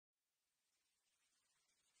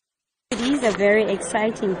is a very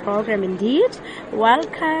exciting program indeed.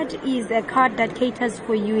 Wild Card is a card that caters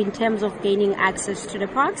for you in terms of gaining access to the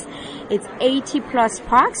parks. It's 80 plus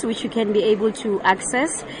parks which you can be able to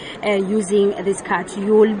access using this card.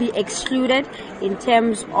 You will be excluded in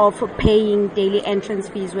terms of paying daily entrance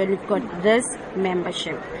fees when we've got this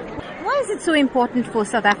membership. Why is it so important for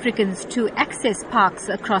South Africans to access parks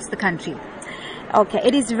across the country? Okay,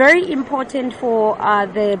 it is very important for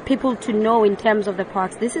the people to know in terms of the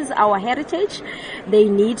parks. This is our heritage. They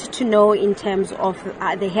need to know in terms of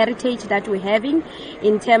the heritage that we're having,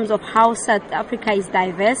 in terms of how South Africa is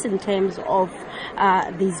diverse in terms of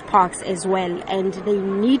these parks as well. And they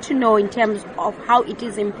need to know in terms of how it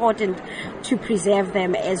is important to preserve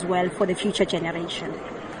them as well for the future generation.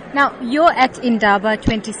 Now, you're at Indaba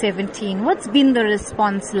 2017. What's been the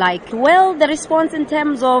response like? Well, the response in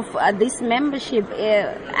terms of this membership,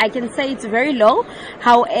 I can say it's very low.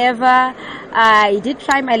 However, I did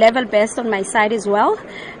try my level best on my side as well.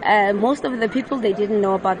 Most of the people, they didn't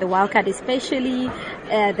know about the wildcard, especially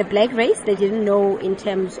the black race. They didn't know in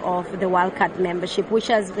terms of the wildcard membership, which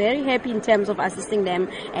I was very happy in terms of assisting them,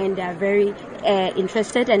 and they're very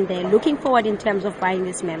interested, and they're looking forward in terms of buying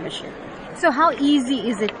this membership. So how easy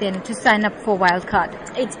is it then to sign up for Wildcard?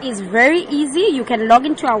 It is very easy. You can log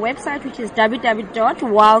into our website, which is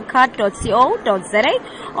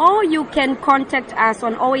www.wildcard.co.za, or you can contact us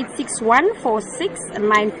on 0861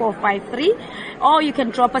 469453, or you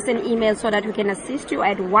can drop us an email so that we can assist you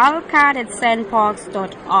at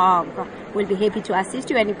wildcard@SANParks.org. We'll be happy to assist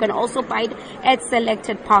you, and you can also buy it at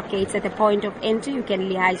selected park gates at the point of entry. You can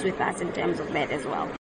liaise with us in terms of that as well.